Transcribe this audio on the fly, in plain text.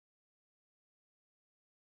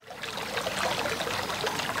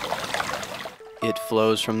It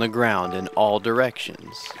flows from the ground in all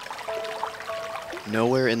directions.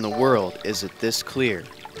 Nowhere in the world is it this clear,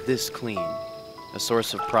 this clean, a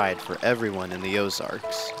source of pride for everyone in the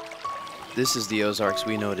Ozarks. This is the Ozarks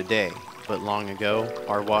we know today, but long ago,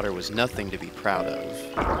 our water was nothing to be proud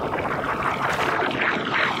of.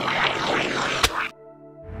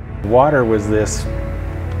 Water was this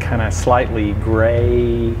kind of slightly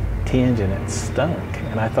gray tinge and it stunk.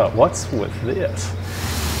 And I thought, what's with this?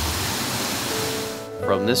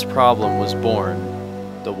 From this problem was born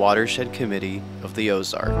the Watershed Committee of the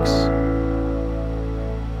Ozarks.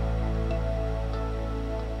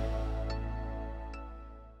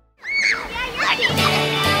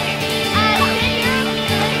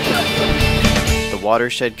 The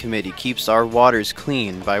Watershed Committee keeps our waters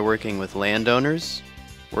clean by working with landowners,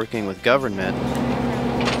 working with government,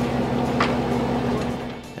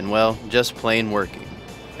 and well, just plain working.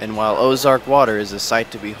 And while Ozark water is a sight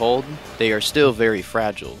to behold, they are still very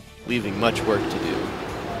fragile, leaving much work to do.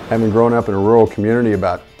 Having grown up in a rural community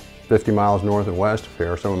about 50 miles north and west of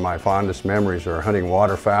here, some of my fondest memories are hunting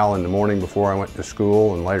waterfowl in the morning before I went to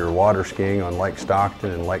school and later water skiing on Lake Stockton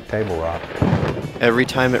and Lake Table Rock. Every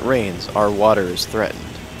time it rains, our water is threatened.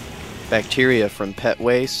 Bacteria from pet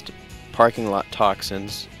waste, parking lot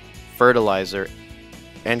toxins, fertilizer,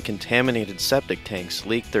 and contaminated septic tanks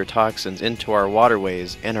leak their toxins into our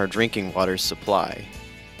waterways and our drinking water supply.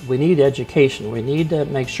 We need education. We need to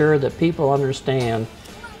make sure that people understand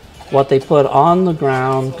what they put on the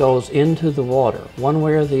ground goes into the water, one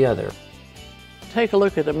way or the other. Take a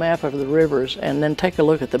look at a map of the rivers and then take a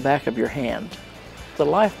look at the back of your hand. The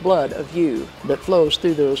lifeblood of you that flows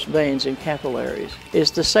through those veins and capillaries is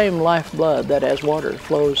the same lifeblood that as water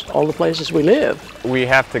flows all the places we live. We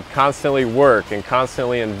have to constantly work and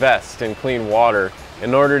constantly invest in clean water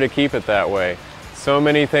in order to keep it that way. So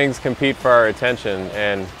many things compete for our attention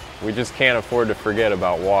and we just can't afford to forget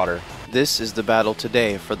about water. This is the battle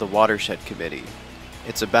today for the Watershed Committee.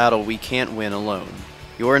 It's a battle we can't win alone.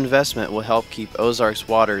 Your investment will help keep Ozark's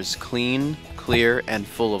waters clean, clear, and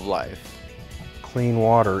full of life. Clean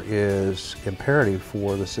water is imperative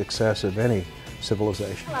for the success of any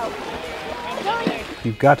civilization.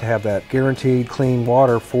 You've got to have that guaranteed clean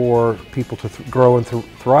water for people to grow and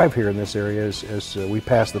thrive here in this area as we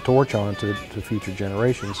pass the torch on to future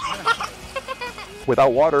generations.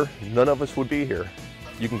 Without water, none of us would be here.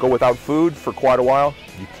 You can go without food for quite a while.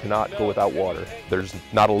 You cannot go without water. There's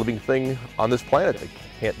not a living thing on this planet that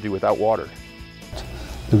can't do without water.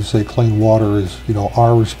 To say clean water is,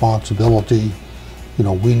 our responsibility.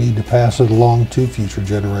 We need to pass it along to future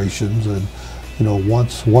generations, and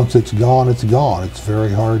once it's gone, it's gone. It's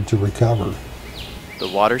very hard to recover. The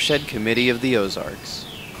Watershed Committee of the Ozarks.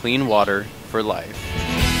 Clean water for life.